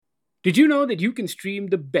Did you know that you can stream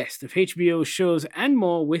the best of HBO shows and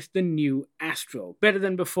more with the new Astro? Better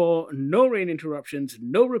than before, no rain interruptions,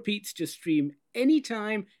 no repeats, just stream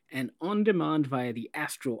anytime and on demand via the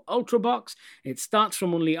Astro Ultra Box. It starts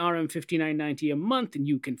from only RM59.90 a month, and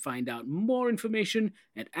you can find out more information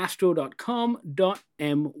at astro.com.my.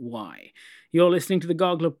 You're listening to the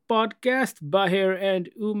Goggler Podcast. Bahir and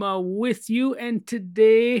Uma with you, and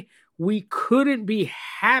today we couldn't be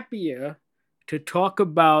happier to talk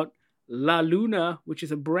about La Luna, which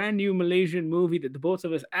is a brand new Malaysian movie that the both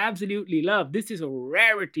of us absolutely love. This is a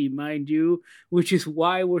rarity, mind you, which is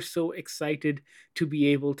why we're so excited to be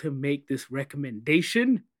able to make this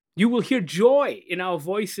recommendation. You will hear joy in our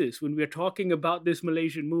voices when we're talking about this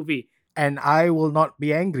Malaysian movie. And I will not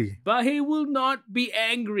be angry. Bahir will not be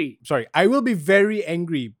angry. Sorry, I will be very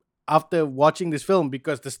angry after watching this film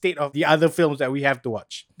because the state of the other films that we have to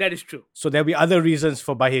watch. That is true. So there'll be other reasons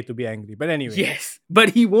for Bahir to be angry. But anyway. Yes,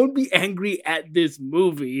 but he won't be angry at this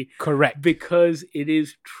movie. Correct. Because it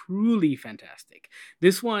is truly fantastic.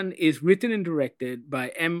 This one is written and directed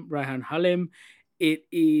by Raihan Halim. It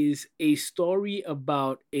is a story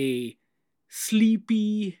about a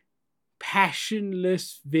sleepy,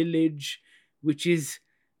 passionless village which is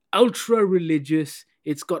ultra religious.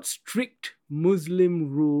 It's got strict Muslim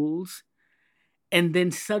rules. And then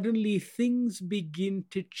suddenly things begin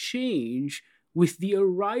to change with the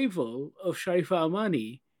arrival of Sharifa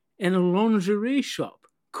Amani and a lingerie shop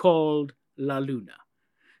called La Luna.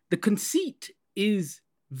 The conceit is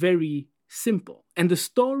very simple. And the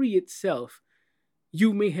story itself,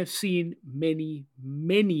 you may have seen many,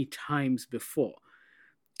 many times before.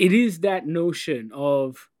 It is that notion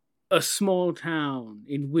of a small town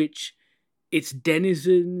in which its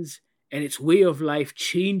denizens and its way of life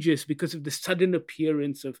changes because of the sudden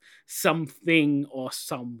appearance of something or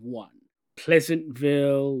someone.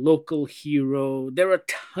 Pleasantville, local hero, there are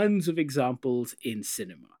tons of examples in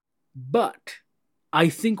cinema. But I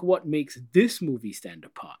think what makes this movie stand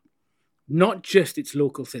apart, not just its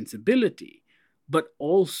local sensibility, but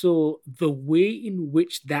also the way in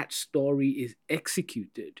which that story is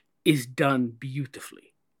executed is done beautifully.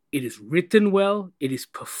 It is written well, it is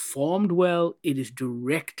performed well, it is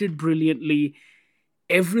directed brilliantly.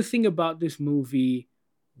 Everything about this movie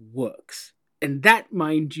works. And that,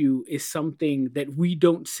 mind you, is something that we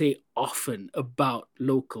don't say often about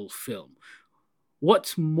local film.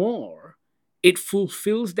 What's more, it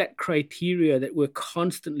fulfills that criteria that we're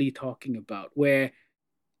constantly talking about, where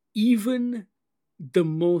even the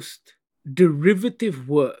most derivative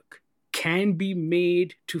work can be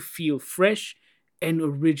made to feel fresh and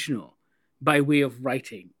original by way of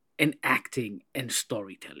writing and acting and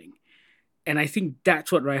storytelling. And I think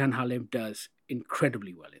that's what Raihan Halim does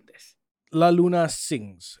incredibly well in this. La Luna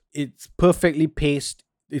sings. It's perfectly paced.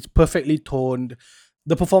 It's perfectly toned.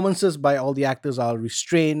 The performances by all the actors are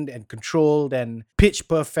restrained and controlled and pitch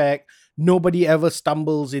perfect. Nobody ever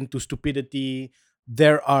stumbles into stupidity.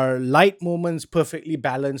 There are light moments perfectly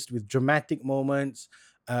balanced with dramatic moments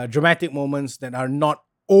that are not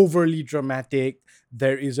overly dramatic.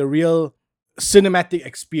 There is a real cinematic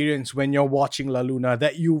experience when you're watching La Luna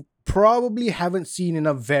that you probably haven't seen in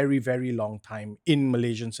a very, very long time in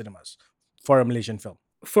Malaysian cinemas for a Malaysian film.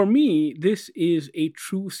 For me, this is a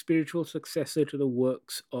true spiritual successor to the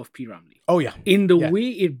works of P. Ramlee. Oh, yeah. In the Yeah.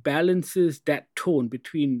 way it balances that tone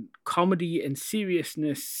between comedy and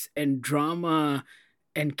seriousness and drama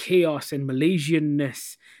and chaos and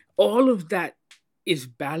Malaysianness, all of that is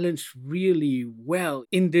balanced really well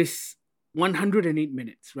in this 108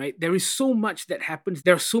 minutes, right? There is so much that happens.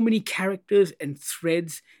 There are so many characters and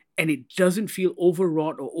threads, and it doesn't feel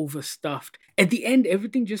overwrought or overstuffed. At the end,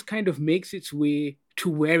 everything just kind of makes its way to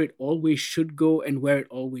where it always should go and where it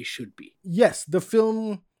always should be. Yes, the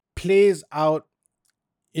film plays out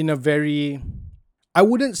in a very, I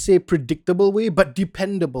wouldn't say predictable way, but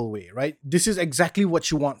dependable way, right? This is exactly what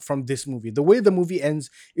you want from this movie. The way the movie ends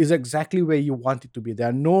is exactly where you want it to be. There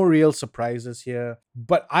are no real surprises here,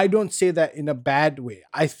 but I don't say that in a bad way.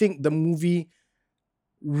 I think the movie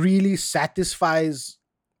really satisfies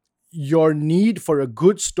your need for a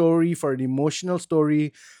good story, for an emotional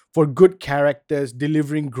story, for good characters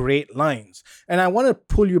delivering great lines. And I want to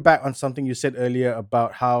pull you back on something you said earlier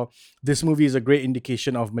about how this movie is a great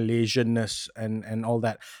indication of Malaysianness and all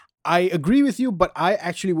that. I agree with you, but I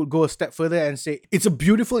actually would go a step further and say it's a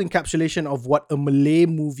beautiful encapsulation of what a Malay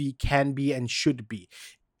movie can be and should be.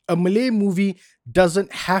 A Malay movie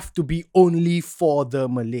doesn't have to be only for the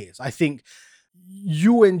Malays. I think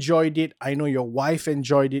you enjoyed it. I know your wife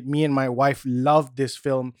enjoyed it. Me and my wife loved this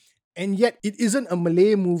film. And yet it isn't a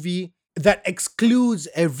Malay movie that excludes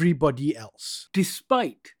everybody else.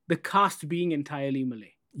 Despite the cast being entirely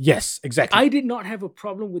Malay. Yes, exactly. I did not have a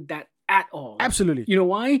problem with that at all. Absolutely. You know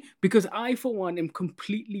why? Because I, for one, am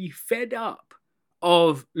completely fed up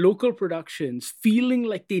of local productions feeling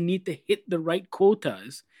like they need to hit the right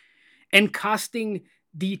quotas and casting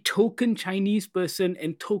the token Chinese person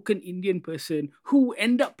and token Indian person who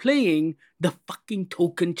end up playing the fucking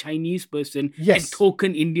token Chinese person and Yes.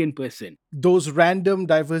 token Indian person. Those random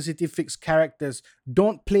diversity fixed characters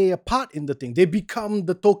don't play a part in the thing. They become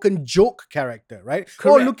the token joke character, right?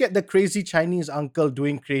 Or Correct. look at the crazy Chinese uncle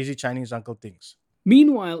doing crazy Chinese uncle things.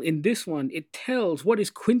 Meanwhile, in this one, it tells what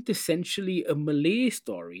is quintessentially a Malay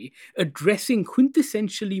story, addressing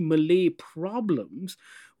quintessentially Malay problems,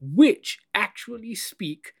 which actually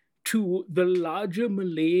speak to the larger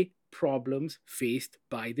Malay problems faced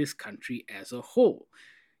by this country as a whole.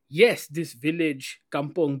 Yes, this village,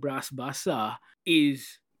 Kampung Bras Basah,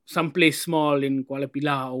 is someplace small in Kuala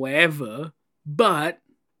Pilah or wherever, but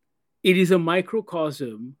it is a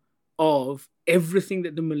microcosm of everything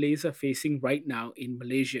that the Malays are facing right now in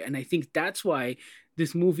Malaysia. And I think that's why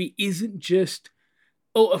this movie isn't just,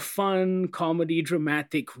 a fun comedy,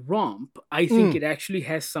 dramatic romp. I think it actually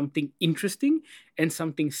has something interesting and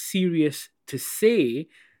something serious to say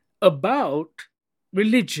about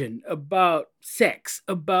religion, about sex,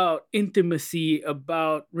 about intimacy,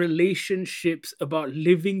 about relationships, about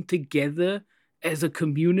living together as a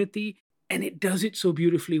community. And it does it so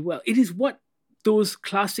beautifully well. It is what those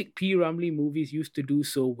classic P. Ramlee movies used to do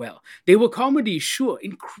so well. They were comedies, sure,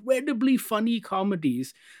 incredibly funny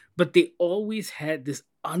comedies, but they always had this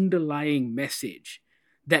underlying message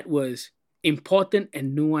that was important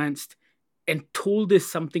and nuanced and told us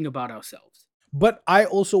something about ourselves. But I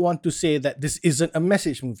also want to say that this isn't a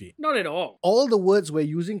message movie. Not at all. All the words we're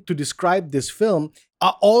using to describe this film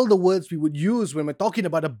are all the words we would use when we're talking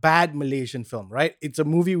about a bad Malaysian film, right? It's a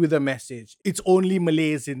movie with a message. It's only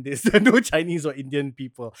Malays in this, no Chinese or Indian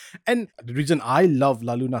people. And the reason I love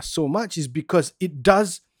La Luna so much is because it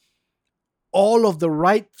does all of the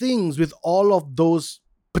right things with all of those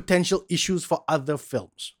potential issues for other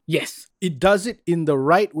films. Yes. It does it in the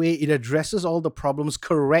right way. It addresses all the problems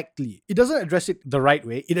correctly. It doesn't address it the right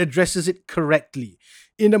way. It addresses it correctly.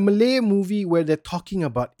 In a Malay movie where they're talking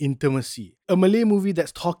about intimacy, a Malay movie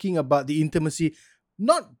that's talking about the intimacy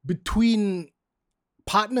not between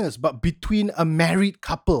partners, but between a married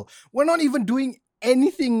couple. We're not even doing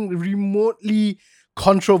anything remotely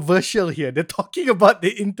controversial here. They're talking about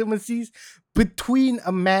the intimacies between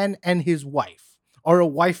a man and his wife, or a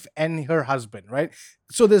wife and her husband, right?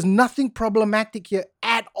 So there's nothing problematic here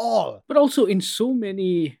at all. But also in so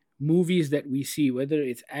many movies that we see, whether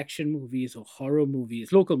it's action movies or horror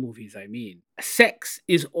movies, local movies, I mean, sex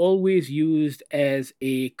is always used as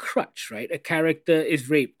a crutch, right? A character is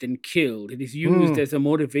raped and killed. It is used as a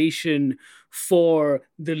motivation for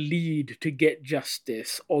the lead to get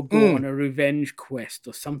justice or go on a revenge quest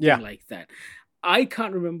or something like that. I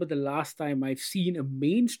can't remember the last time I've seen a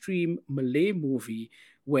mainstream Malay movie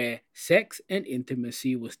where sex and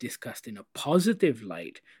intimacy was discussed in a positive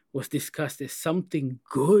light, was discussed as something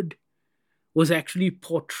good, was actually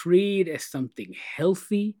portrayed as something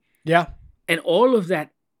healthy. Yeah. And all of that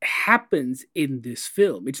happens in this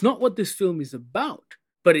film. It's not what this film is about,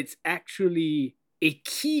 but it's actually a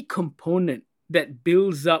key component that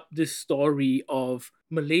builds up this story of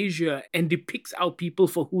Malaysia and depicts our people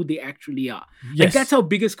for who they actually are. Yes. Like, that's our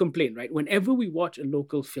biggest complaint, right? Whenever we watch a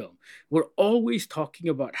local film, we're always talking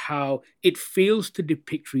about how it fails to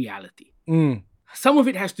depict reality. Some of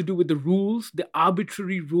it has to do with the rules, the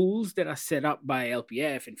arbitrary rules that are set up by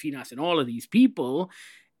LPF and FINAS and all of these people.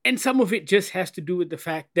 And some of it just has to do with the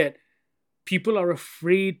fact that people are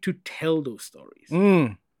afraid to tell those stories.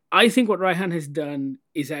 I think what Raihan has done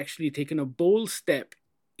is actually taken a bold step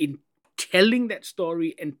in telling that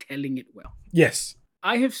story and telling it well. Yes.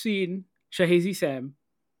 I have seen Shahezi Sam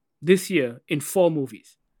this year in 4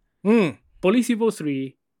 movies. Police Evo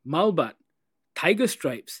 3, Malbat, Tiger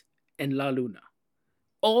Stripes, and La Luna.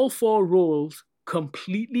 All 4 roles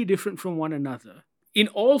completely different from one another. In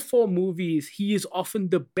all 4 movies, he is often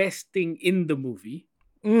the best thing in the movie.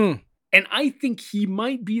 And I think he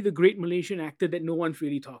might be the great Malaysian actor that no one's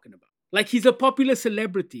really talking about. Like, he's a popular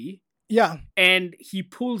celebrity. Yeah. And he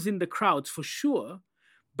pulls in the crowds for sure.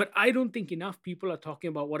 But I don't think enough people are talking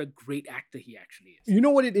about what a great actor he actually is. You know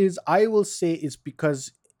what it is? I will say it's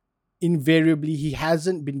because invariably he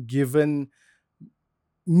hasn't been given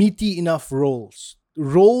meaty enough roles.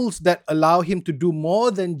 Roles that allow him to do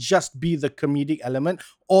more than just be the comedic element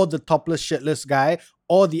or the topless shirtless guy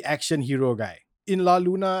or the action hero guy. In La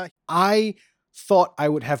Luna, I thought I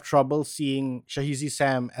would have trouble seeing Shahezi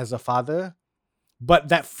Sam as a father. But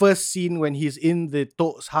that first scene when he's in the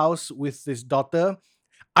Tok's house with his daughter,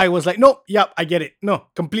 I was like, no, yep, I get it. No,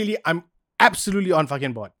 completely. I'm absolutely on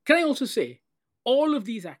fucking board. Can I also say, all of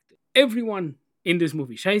these actors, everyone in this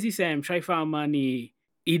movie, Shaizi Sam, Shaifa Amani,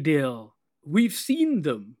 Idil, we've seen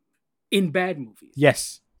them in bad movies.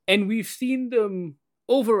 Yes. And we've seen them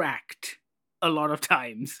overact a lot of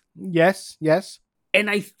times. Yes. Yes. And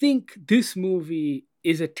I think this movie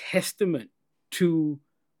is a testament to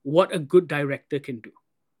what a good director can do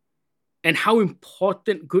and how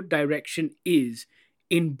important good direction is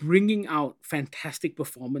in bringing out fantastic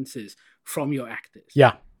performances from your actors.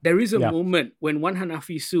 Yeah. There is a Yeah. moment when Wan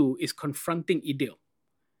Hanafi Su is confronting Idil.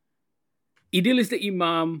 Idil is the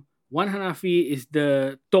imam, Wan Hanafi is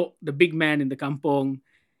the tok, the big man in the kampung.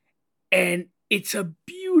 And it's a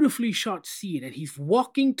beautifully shot scene, and he's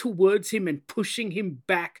walking towards him and pushing him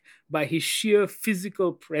back by his sheer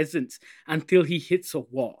physical presence until he hits a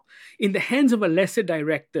wall. In the hands of a lesser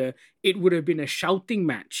director, it would have been a shouting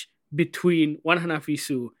match between Wan Hanafi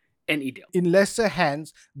Su and Idil. In lesser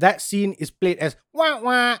hands, that scene is played as wah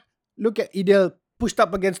wah. Look at Idil pushed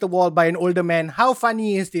up against the wall by an older man. How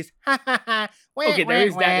funny is this? Okay, there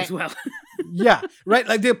is that as well. Yeah, right.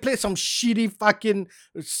 Like they play some shitty fucking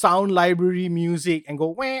sound library music and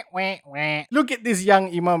go wah wah wah. Look at this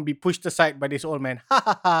young imam be pushed aside by this old man. Ha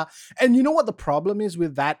ha ha. And you know what the problem is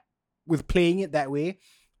with that, with playing it that way?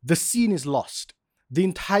 The scene is lost. The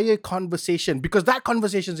entire conversation, because that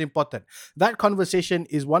conversation is important. That conversation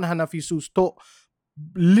is Wan Hanafi Su's talk,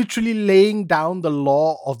 literally laying down the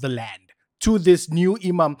law of the land to this new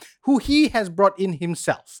imam who he has brought in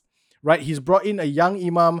himself, right? He's brought in a young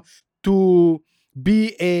imam to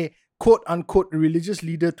be a quote unquote religious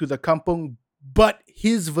leader to the kampung, but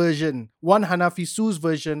his version, Wan Hanafi Su's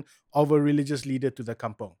version of a religious leader to the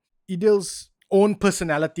kampung. Idil's own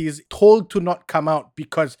personality is told to not come out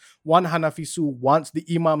because Wan Hanafi Su wants the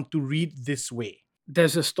imam to read this way.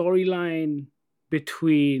 There's a storyline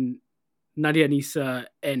between Nadia Nisa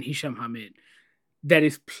and Hisham Hamid that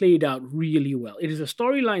is played out really well. It is a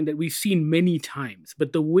storyline that we've seen many times,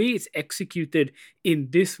 but the way it's executed in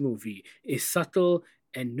this movie is subtle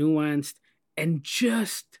and nuanced and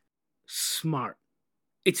just smart.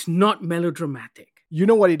 It's not melodramatic. You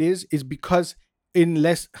know what it is? It's because in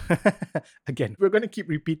less... Again, we're going to keep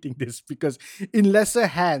repeating this because in lesser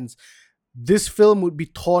hands, this film would be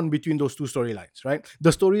torn between those two storylines, right?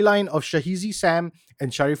 The storyline of Shahizi Sam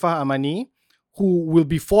and Sharifah Amani, who will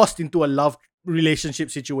be forced into a love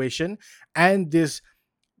relationship situation, and this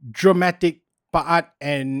dramatic Paat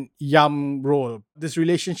and Yam role, this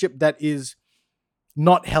relationship that is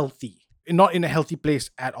not healthy, not in a healthy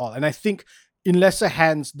place at all. And I think in lesser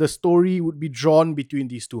hands, the story would be drawn between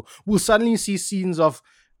these two. We'll suddenly see scenes of,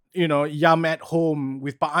 Yam at home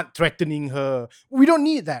with Paat threatening her. We don't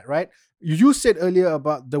need that, right? You said earlier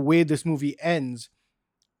about the way this movie ends,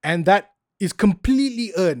 and that is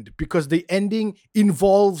completely earned because the ending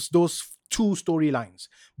involves those two storylines,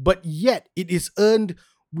 but yet it is earned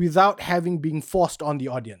without having been forced on the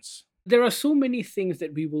audience. There are so many things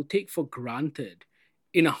that we will take for granted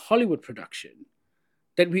in a Hollywood production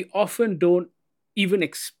that we often don't even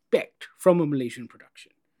expect from a Malaysian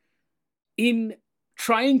production. In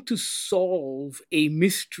trying to solve a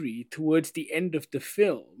mystery towards the end of the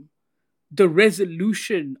film, the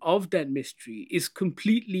resolution of that mystery is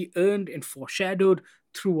completely earned and foreshadowed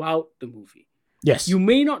throughout the movie. Yes. You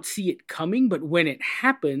may not see it coming, but when it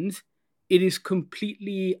happens, it is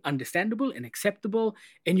completely understandable and acceptable.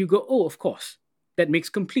 And you go, oh, of course, that makes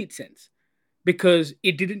complete sense. Because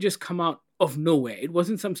it didn't just come out of nowhere. It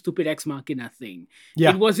wasn't some stupid Ex Machina thing. Yeah.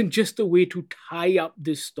 It wasn't just a way to tie up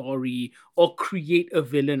this story or create a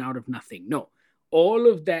villain out of nothing. No. All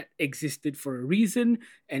of that existed for a reason,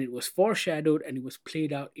 and it was foreshadowed, and it was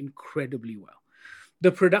played out incredibly well.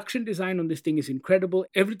 The production design on this thing is incredible.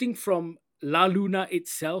 Everything from La Luna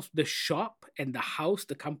itself, the shop and the house,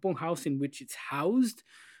 the kampung house in which it's housed,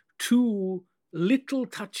 to little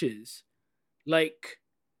touches like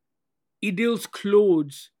Idil's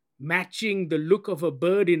clothes matching the look of a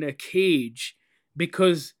bird in a cage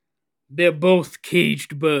because they're both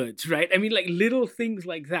caged birds, right? I mean, like little things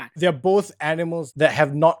like that. They're both animals that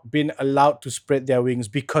have not been allowed to spread their wings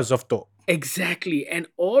because of Tok. Exactly. And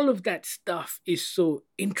all of that stuff is so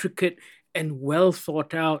intricate and well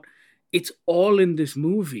thought out. It's all in this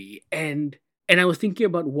movie. And I was thinking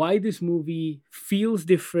about why this movie feels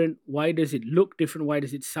different. Why does it look different? Why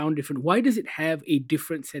does it sound different? Why does it have a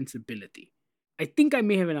different sensibility? I think I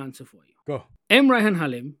may have an answer for you. Go. Raihan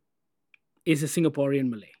Halim is a Singaporean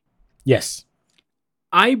Malay. Yes.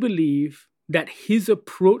 I believe that his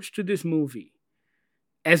approach to this movie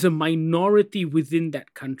as a minority within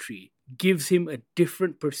that country gives him a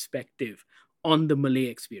different perspective on the Malay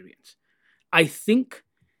experience. I think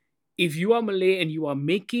if you are Malay and you are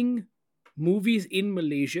making movies in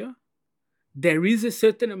Malaysia, there is a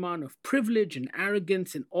certain amount of privilege and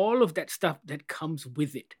arrogance and all of that stuff that comes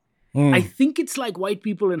with it. I think it's like white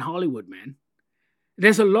people in Hollywood, man.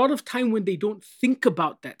 There's a lot of time when they don't think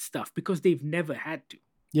about that stuff because they've never had to.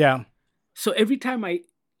 Yeah. So every time I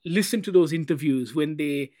listen to those interviews when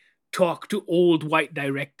they talk to old white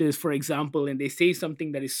directors, for example, and they say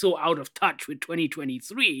something that is so out of touch with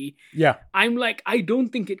 2023, Yeah. I'm like, I don't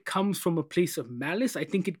think it comes from a place of malice. I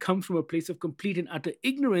think it comes from a place of complete and utter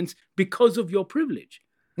ignorance because of your privilege.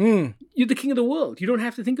 You're the king of the world. You don't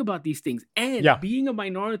have to think about these things. And being a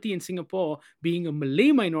minority in Singapore, being a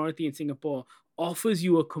Malay minority in Singapore, offers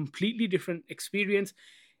you a completely different experience.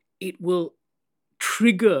 It will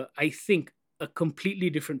trigger, I think, a completely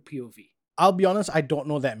different POV. I'll be honest, I don't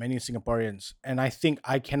know that many Singaporeans, and I think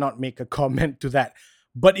I cannot make a comment to that.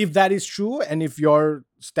 But if that is true, and if your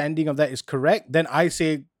standing of that is correct, then I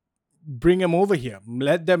say bring them over here.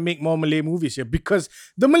 Let them make more Malay movies here, because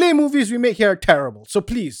the Malay movies we make here are terrible. So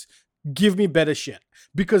please give me better shit,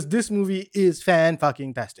 because this movie is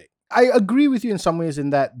fan-fucking-tastic. I agree with you in some ways in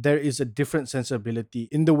that there is a different sensibility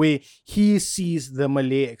in the way he sees the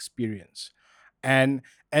Malay experience. And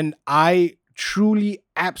I truly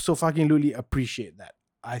absolutely appreciate that.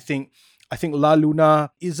 I think La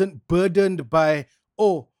Luna isn't burdened by,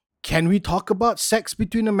 oh, can we talk about sex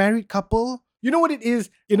between a married couple? You know what it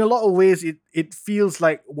is? In a lot of ways, it feels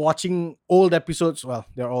like watching old episodes. Well,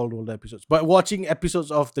 they're all old episodes, but watching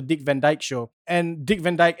episodes of the Dick Van Dyke Show, and Dick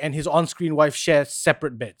Van Dyke and his on-screen wife share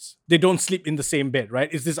separate beds. They don't sleep in the same bed, right?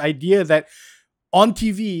 It's this idea that on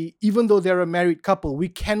TV, even though they're a married couple, we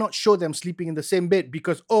cannot show them sleeping in the same bed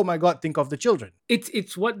because, oh my God, think of the children.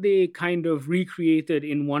 It's what they kind of recreated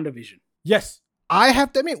in WandaVision. Yes. I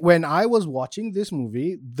have to admit, when I was watching this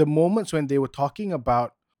movie, the moments when they were talking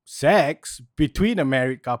about sex between a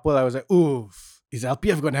married couple, I was like, oof, is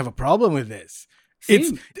LPF going to have a problem with this?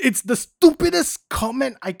 It's the stupidest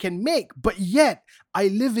comment I can make, but yet I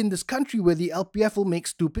live in this country where the LPF will make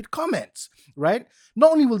stupid comments, right?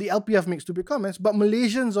 Not only will the LPF make stupid comments, but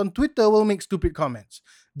Malaysians on Twitter will make stupid comments.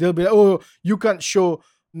 They'll be like, oh, you can't show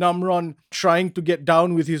Namron trying to get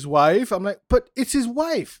down with his wife. I'm like, but it's his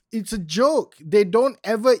wife. It's a joke. They don't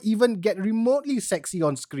ever even get remotely sexy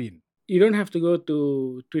on screen. You don't have to go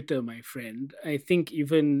to Twitter, my friend. I think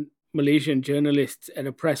even Malaysian journalists at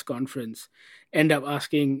a press conference end up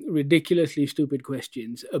asking ridiculously stupid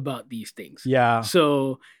questions about these things. Yeah.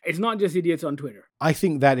 So it's not just idiots on Twitter. I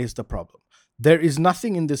think that is the problem. There is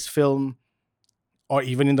nothing in this film, or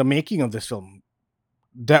even in the making of this film,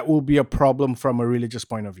 that will be a problem from a religious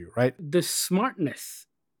point of view, right? The smartness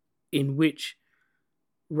in which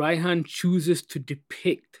Raihan chooses to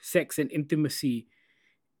depict sex and intimacy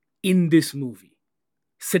in this movie.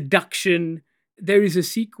 Seduction. There is a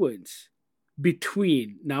sequence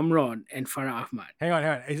between Namron and Farah Ahmad. Hang on.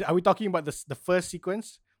 Are we talking about the first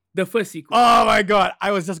sequence? The first sequence. Oh my God.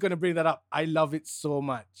 I was just going to bring that up. I love it so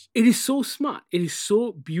much. It is so smart. It is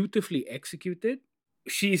so beautifully executed.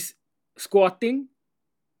 She's squatting.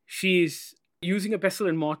 She's using a pestle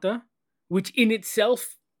and mortar, which in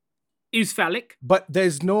itself is phallic. But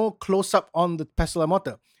there's no close-up on the pestle and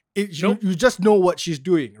mortar. Nope. You just know what she's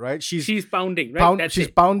doing, right? She's pounding, right?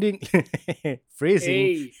 She's pounding. Phrasing.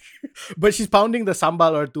 Hey. But she's pounding the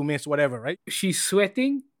sambal or tumis, whatever, right? She's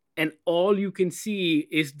sweating, and all you can see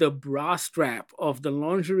is the bra strap of the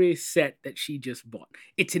lingerie set that she just bought.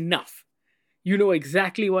 It's enough. You know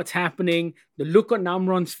exactly what's happening. The look on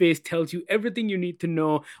Namron's face tells you everything you need to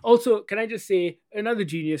know. Also, can I just say, another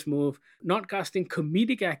genius move, not casting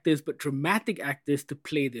comedic actors, but dramatic actors to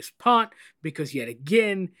play this part, because yet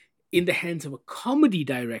again, in the hands of a comedy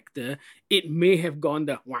director, it may have gone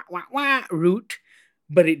the wah, wah, wah route,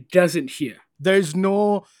 but it doesn't here. There's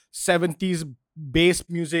no 70s bass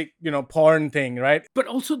music, porn thing, right? But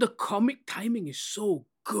also the comic timing is so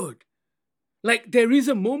good. Like, there is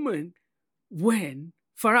a moment when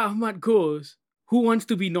Farah Ahmad goes, "Who wants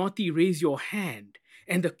to be naughty, raise your hand."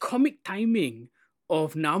 And the comic timing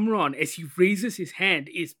of Namron as he raises his hand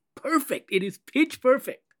is perfect. It is pitch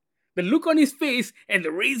perfect. The look on his face and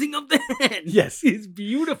the raising of the hand is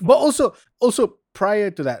beautiful. But also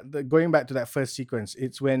prior to that, going back to that first sequence,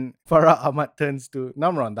 it's when Farah Ahmad turns to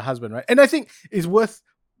Namron, the husband, right? And I think it's worth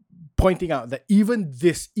pointing out that even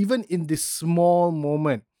in this small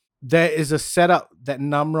moment, there is a setup that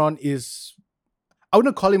Namron is, I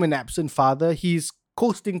wouldn't call him an absent father. He's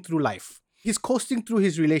coasting through life. He's coasting through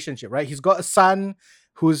his relationship, right? He's got a son.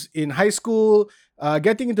 who's in high school,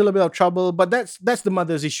 getting into a little bit of trouble, but that's the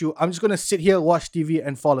mother's issue. I'm just gonna sit here, watch TV,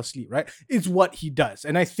 and fall asleep, right? It's what he does.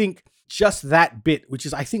 And I think just that bit, which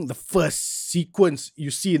is I think the first sequence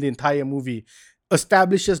you see in the entire movie,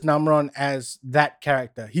 establishes Namron as that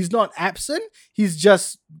character. He's not absent, he's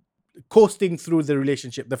just coasting through the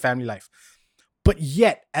relationship, the family life. But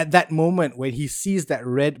yet, at that moment when he sees that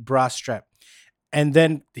red bra strap, and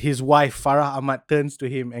then his wife, Farah Ahmad, turns to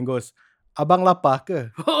him and goes, Abang lapar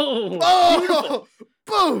ke? Oh,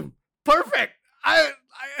 Boom! Perfect!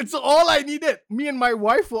 It's all I needed. Me and my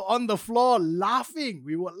wife were on the floor laughing.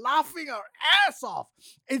 We were laughing our ass off.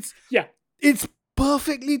 It's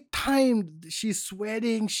perfectly timed. She's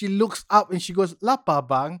sweating. She looks up and she goes, Lapar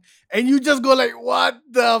bang. And you just go like, what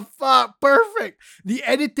the fuck? Perfect. The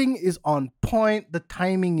editing is on point. The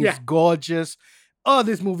timing is gorgeous. Oh,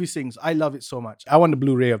 this movie sings. I love it so much. I want the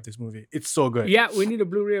Blu-ray of this movie. It's so good. Yeah, we need a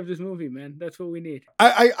Blu-ray of this movie, man. That's what we need.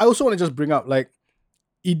 I also want to just bring up, like,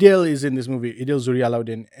 Idil is in this movie, Idil Zuri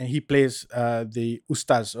Alauddin, and he plays the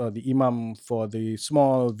ustaz or the imam for the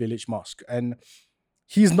small village mosque. And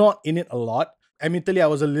he's not in it a lot. Admittedly, I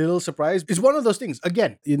was a little surprised. It's one of those things,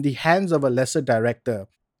 again, in the hands of a lesser director,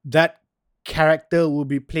 that character will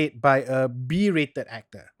be played by a B-rated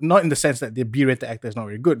actor. Not in the sense that the B-rated actor is not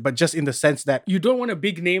very good, but just in the sense that you don't want a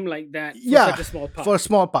big name like that for such a small part. For a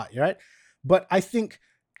small part, right? But I think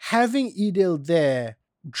having Idil there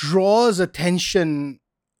draws attention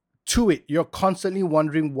to it. You're constantly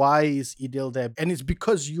wondering, why is Idil there? And it's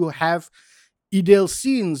because you have Idil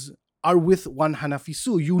scenes are with one Hanafi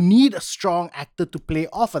Su. You need a strong actor to play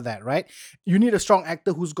off of that, right? You need a strong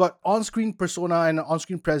actor who's got on-screen persona and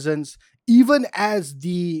on-screen presence, even as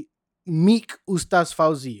the meek Ustaz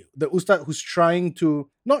Fauzi, the Ustaz who's trying to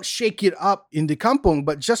not shake it up in the kampung,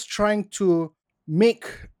 but just trying to make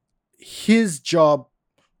his job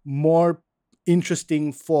more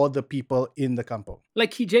interesting for the people in the kampung.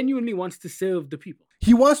 Like, he genuinely wants to serve the people.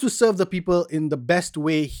 He wants to serve the people in the best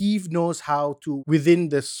way he knows how to, within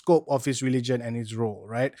the scope of his religion and his role,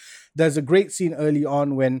 right? There's a great scene early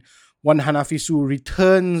on when one Hanafi Su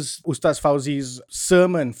returns Ustaz Fauzi's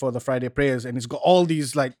sermon for the Friday prayers, and it's got all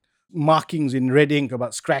these like markings in red ink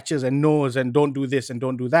about scratches and no's and don't do this and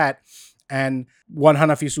don't do that. And one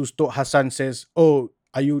Hanafi Su's Tok Hassan says, oh,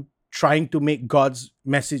 are you trying to make God's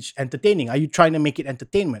message entertaining? Are you trying to make it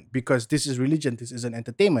entertainment? Because this is religion, this isn't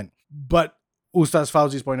entertainment. But Ustaz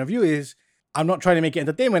Fauzi's point of view is, I'm not trying to make it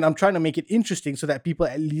entertainment, I'm trying to make it interesting so that people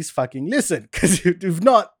at least fucking listen. Because if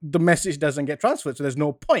not, the message doesn't get transferred, so there's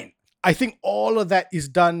no point. I think all of that is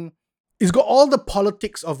done, it's got all the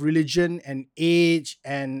politics of religion and age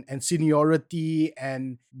and seniority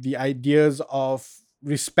and the ideas of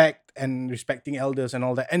respect and respecting elders and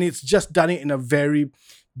all that. And it's just done it in a very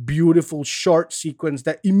beautiful short sequence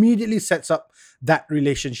that immediately sets up that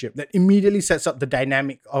relationship, that immediately sets up the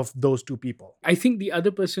dynamic of those two people. I think the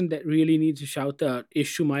other person that really needs a shout out is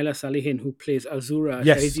Shumaila Salihin, who plays Azura,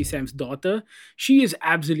 Yes. Shahizi Sam's daughter. She is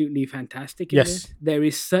absolutely fantastic in Yes. this. There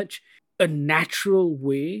is such a natural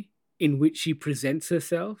way in which she presents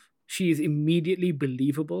herself. She is immediately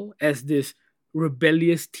believable as this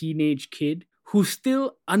rebellious teenage kid who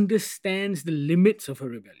still understands the limits of her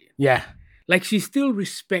rebellion. Yeah. Like, she's still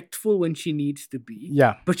respectful when she needs to be.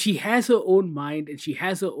 Yeah. But she has her own mind and she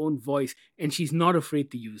has her own voice and she's not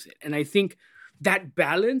afraid to use it. And I think that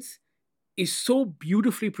balance is so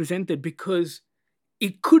beautifully presented because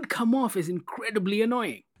it could come off as incredibly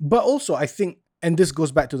annoying. But also, I think, and this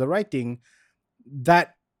goes back to the writing,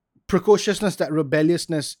 that precociousness, that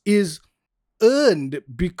rebelliousness is earned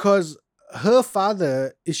because her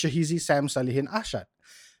father is Shahizi Sam Salihin Ashad.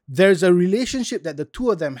 There's a relationship that the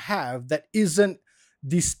two of them have that isn't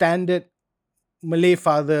the standard Malay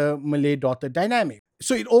father, Malay daughter dynamic.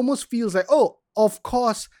 So it almost feels like, oh, of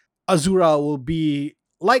course, Azura will be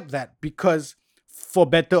like that because, for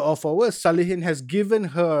better or for worse, Salihin has given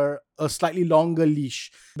her a slightly longer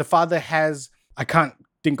leash. The father has, I can't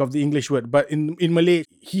think of the English word, but in Malay,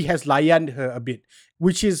 he has layaned her a bit,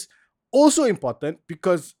 which is also important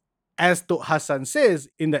because, as Tok Hassan says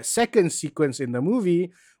in that second sequence in the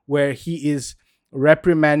movie, where he is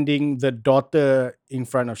reprimanding the daughter in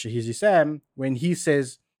front of Shahizi Sam, when he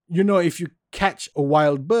says, you know, if you catch a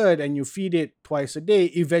wild bird and you feed it twice a day,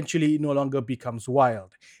 eventually it no longer becomes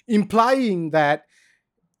wild. Implying that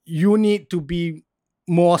you need to be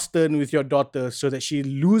more stern with your daughter so that she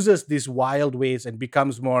loses these wild ways and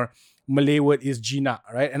becomes more, Malay word is jinak,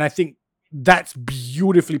 right? And I think that's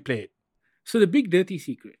beautifully played. So the big dirty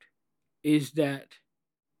secret is that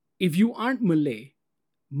if you aren't Malay,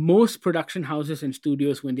 most production houses and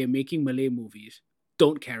studios, when they're making Malay movies,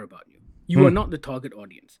 don't care about you. You are not the target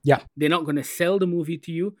audience. Yeah. They're not going to sell the movie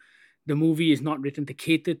to you. The movie is not written to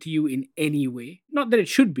cater to you in any way. Not that it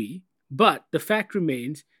should be, but the fact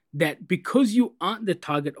remains that because you aren't the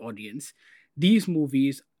target audience, these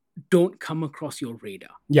movies don't come across your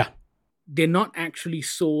radar. Yeah. They're not actually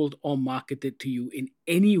sold or marketed to you in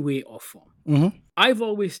any way or form. Mm-hmm. I've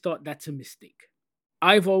always thought that's a mistake.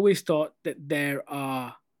 I've always thought that there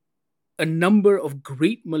are a number of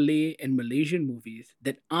great Malay and Malaysian movies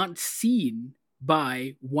that aren't seen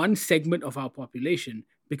by one segment of our population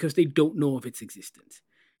because they don't know of its existence.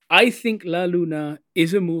 I think La Luna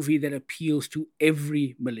is a movie that appeals to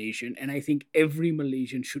every Malaysian, and I think every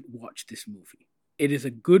Malaysian should watch this movie. It is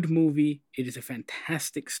a good movie. It is a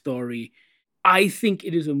fantastic story. I think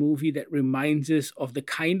it is a movie that reminds us of the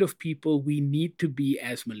kind of people we need to be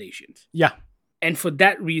as Malaysians. Yeah. And for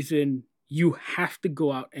that reason, you have to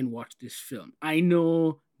go out and watch this film. I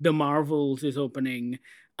know The Marvels is opening.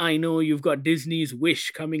 I know you've got Disney's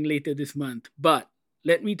Wish coming later this month. But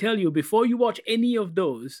let me tell you, before you watch any of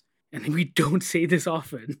those, and we don't say this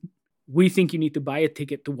often, we think you need to buy a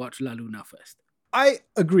ticket to watch La Luna first. I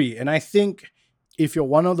agree. And I think if you're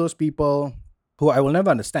one of those people who I will never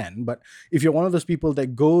understand, but if you're one of those people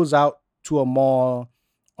that goes out to a mall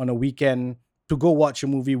on a weekend to go watch a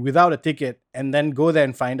movie without a ticket and then go there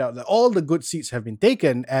and find out that all the good seats have been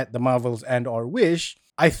taken at the Marvels and or Wish,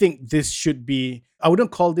 I think this should be, I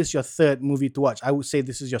wouldn't call this your third movie to watch. I would say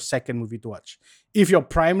this is your second movie to watch. If your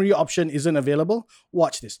primary option isn't available,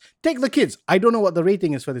 watch this. Take the kids. I don't know what the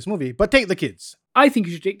rating is for this movie, but take the kids. I think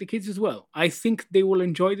you should take the kids as well. I think they will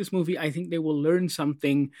enjoy this movie. I think they will learn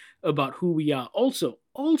something about who we are. Also,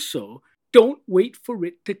 don't wait for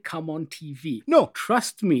it to come on TV. No.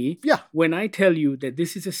 Trust me Yeah. when I tell you that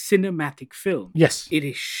this is a cinematic film. Yes. It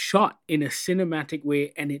is shot in a cinematic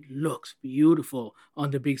way and it looks beautiful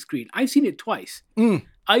on the big screen. I've seen it twice.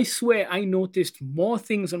 I swear I noticed more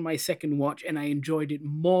things on my second watch and I enjoyed it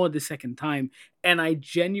more the second time. And I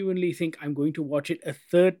genuinely think I'm going to watch it a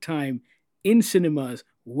third time in cinemas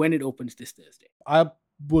when it opens this Thursday. I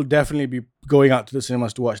will definitely be going out to the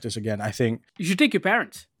cinemas to watch this again. I think You should take your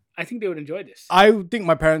parents. I think they would enjoy this. I think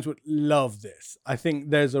my parents would love this. I think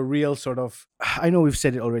there's a real sort of, I know we've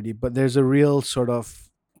said it already, but there's a real sort of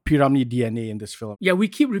P. Ramlee DNA in this film. Yeah, we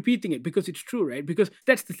keep repeating it because it's true, right? Because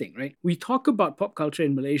that's the thing, right? We talk about pop culture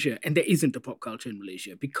in Malaysia and there isn't a pop culture in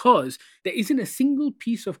Malaysia because there isn't a single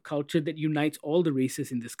piece of culture that unites all the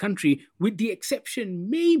races in this country with the exception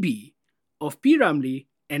maybe of P. Ramlee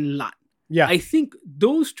and Lat. Yeah. I think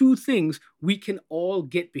those two things we can all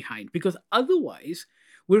get behind because otherwise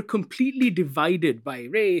we're completely divided by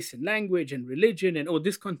race and language and religion. And,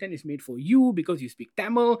 this content is made for you because you speak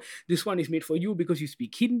Tamil. This one is made for you because you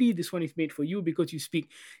speak Hindi. This one is made for you because you speak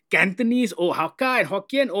Cantonese or Hakka and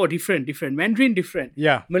Hokkien. Different. Mandarin, different.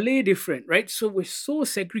 Yeah. Malay, different, right? So we're so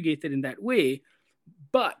segregated in that way.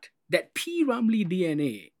 But that P. Ramlee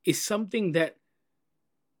DNA is something that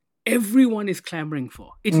everyone is clamoring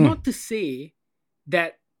for. It's not to say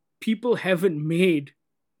that people haven't made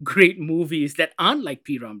great movies that aren't like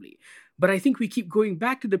P. Ramlee. But I think we keep going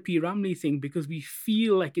back to the P. Ramlee thing because we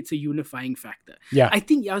feel like it's a unifying factor. Yeah. I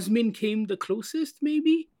think Yasmin came the closest,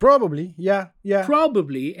 maybe? Probably. Yeah.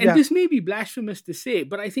 Probably. And Yeah. this may be blasphemous to say,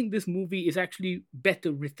 but I think this movie is actually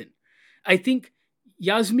better written. I think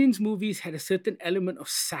Yasmin's movies had a certain element of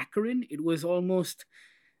saccharine. It was almost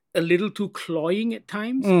a little too cloying at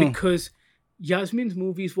times because Yasmin's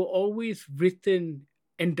movies were always written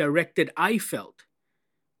and directed, I felt,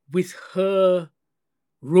 with her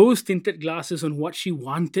rose-tinted glasses on what she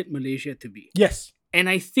wanted Malaysia to be. Yes. And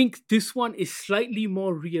I think this one is slightly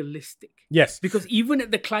more realistic. Yes. Because even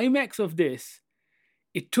at the climax of this,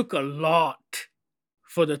 it took a lot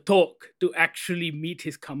for the talk to actually meet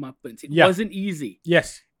his comeuppance. It wasn't easy.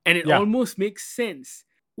 Yes. And it almost makes sense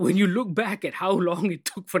when you look back at how long it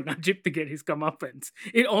took for Najib to get his comeuppance.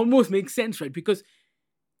 It almost makes sense, right? Because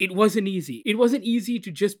it wasn't easy. It wasn't easy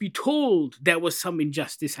to just be told there was some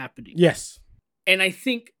injustice happening. Yes. And I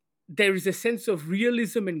think there is a sense of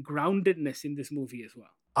realism and groundedness in this movie as well.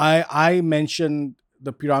 I mentioned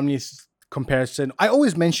the P. Ramlee's comparison. I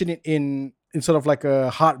always mention it in sort of like a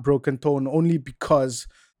heartbroken tone only because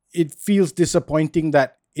it feels disappointing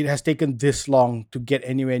that it has taken this long to get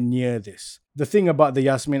anywhere near this. The thing about the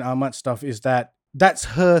Yasmin Ahmad stuff is that that's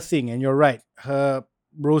her thing. And you're right. Her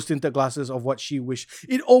rose-tinted glasses of what she wished.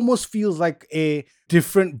 It almost feels like a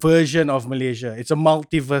different version of Malaysia. It's a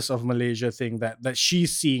multiverse of Malaysia thing that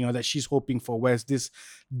she's seeing or that she's hoping for. Whereas this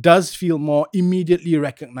does feel more immediately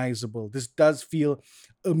recognizable. This does feel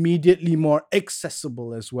immediately more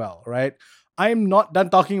accessible as well, right? I am not done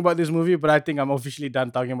talking about this movie, but I think I'm officially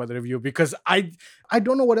done talking about the review because I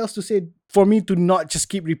don't know what else to say for me to not just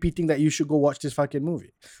keep repeating that you should go watch this fucking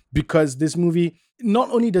movie. Because this movie,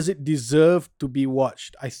 not only does it deserve to be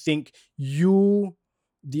watched, I think you,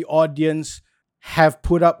 the audience, have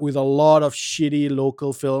put up with a lot of shitty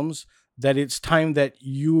local films that it's time that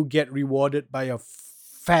you get rewarded by a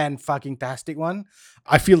fan fucking tastic one.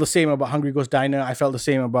 I feel the same about Hungry Ghost Diner. I felt the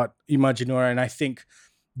same about Imaginora, and I think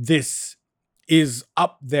this is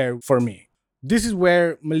up there for me. This is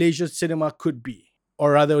where Malaysian cinema could be,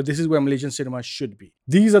 or rather, this is where Malaysian cinema should be.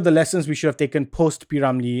 These are the lessons we should have taken post P.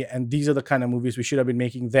 Ramlee, and these are the kind of movies we should have been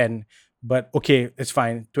making then. But okay, it's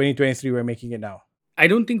fine. 2023, we're making it now. I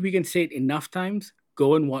don't think we can say it enough times.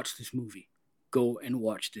 Go and watch this movie. Go and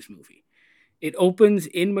watch this movie. It opens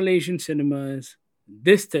in Malaysian cinemas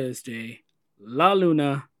this Thursday. La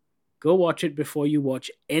Luna. Go watch it before you watch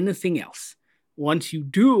anything else. Once you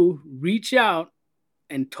do, reach out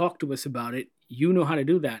and talk to us about it. You know how to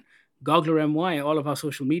do that. Goggler MY, all of our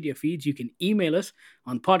social media feeds. You can email us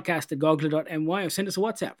on podcast@goggler.my or send us a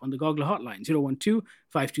WhatsApp on the Goggler hotline,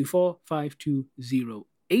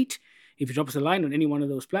 012-524-5208. If you drop us a line on any one of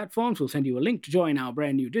those platforms, we'll send you a link to join our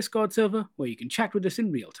brand new Discord server where you can chat with us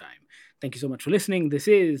in real time. Thank you so much for listening. This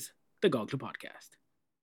is the Goggler Podcast.